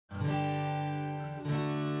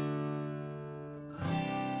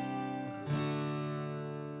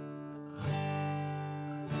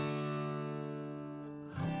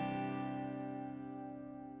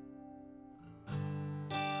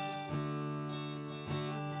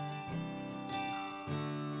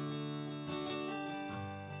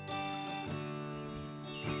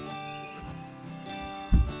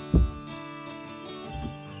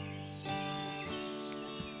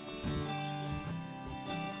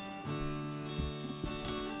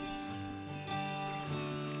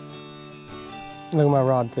Look at my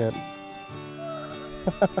rod tip.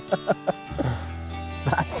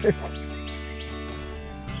 Bastards.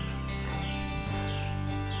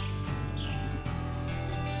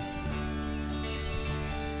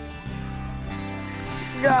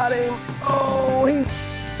 Got him. Oh, he's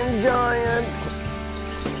a giant.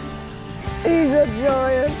 He's a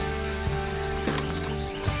giant.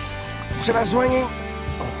 Should I swing him?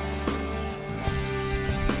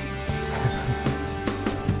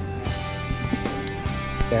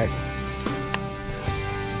 Back.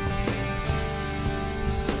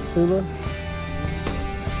 Hula.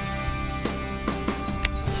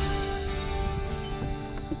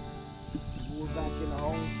 We're back in the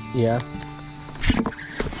hole. Yeah.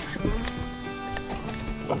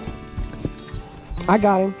 I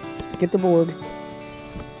got him. Get the board.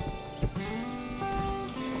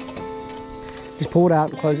 Just pull it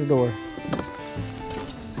out and close the door.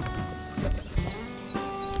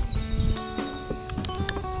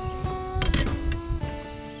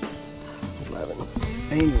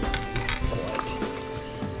 Anyway.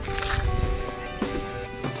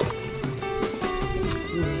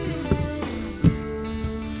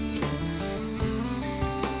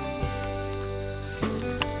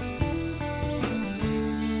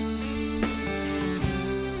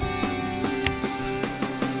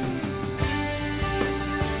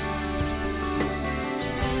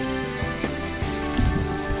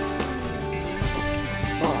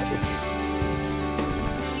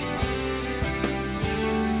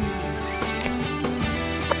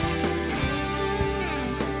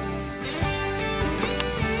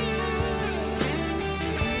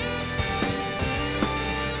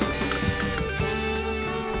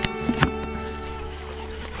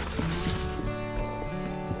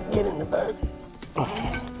 Get in the boat.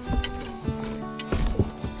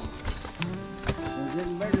 They're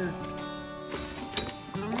getting bigger.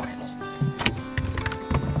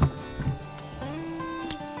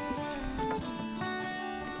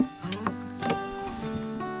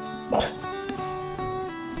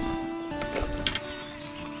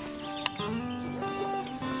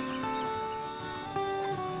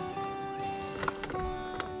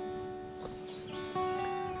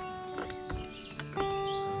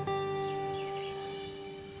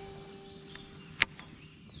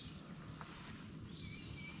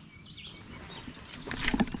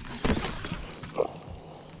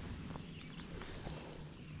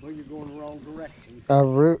 Well, you're going the wrong direction.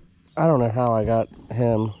 I don't know how I got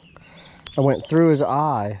him. I went through his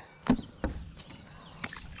eye.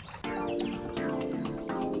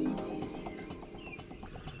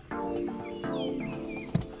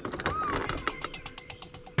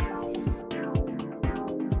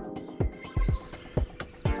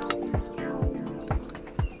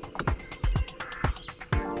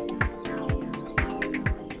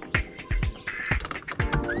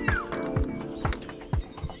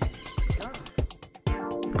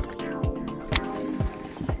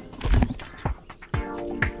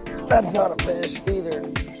 That's not a fish either.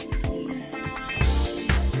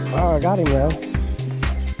 Oh, I got him though.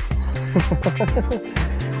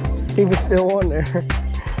 He was still on there.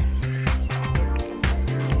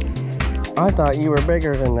 I thought you were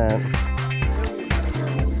bigger than that.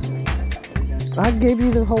 I gave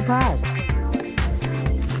you the whole pack.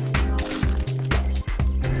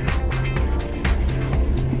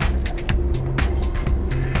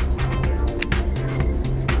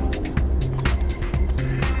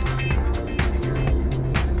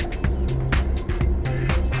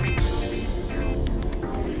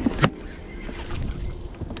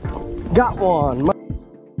 Got one.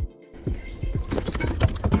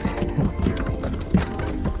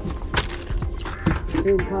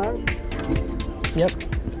 Yep.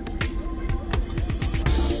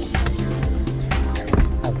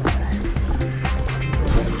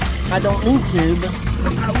 I don't need to, but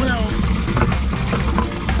I will.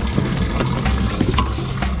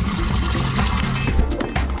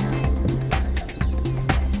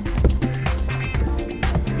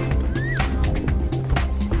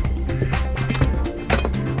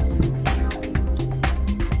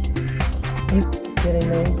 You kidding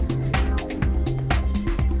me?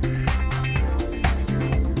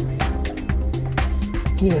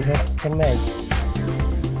 He ain't hooking me.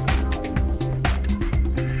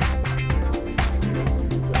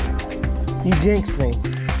 You jinxed me.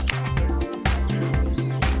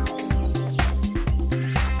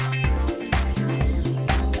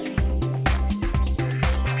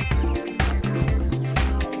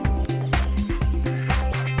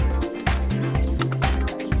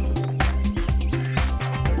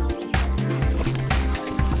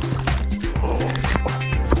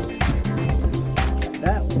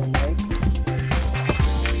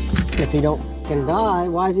 If he can die,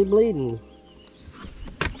 why is he bleeding?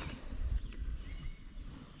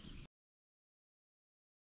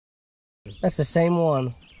 That's the same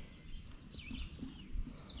one.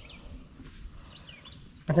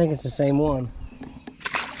 I think it's the same one.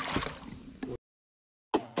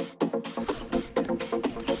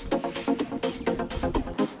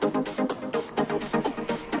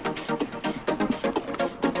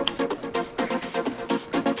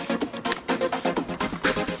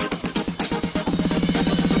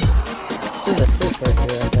 There's a fish right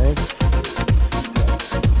here, I think.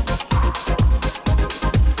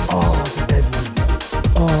 Oh, it's a big one.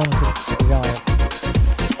 Oh, it's a giant.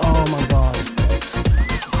 Oh my God.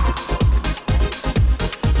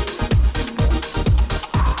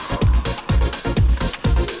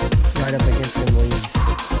 Right up against them leaves.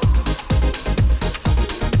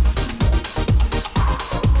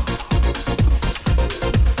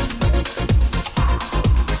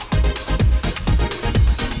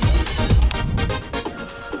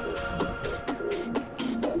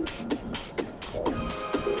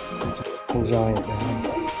 It's a f***ing giant, man.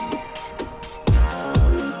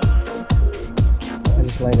 I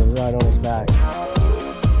just laid it right on his back.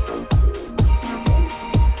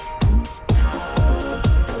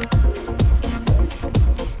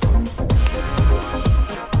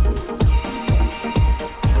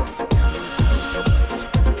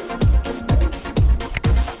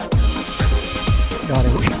 Got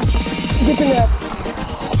him. Get the net.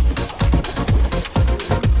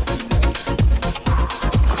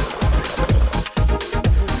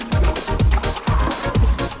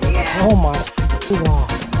 Oh my God.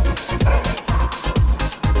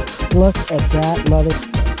 Look at that mother.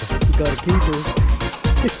 You got a keeper.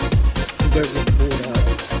 You better get the board out.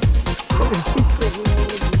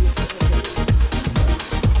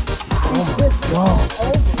 Oh my God.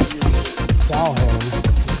 Saw him.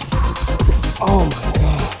 Oh my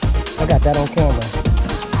God. I got that on camera.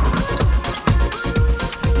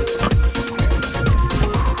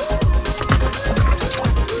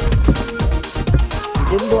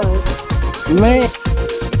 He didn't blink. Man.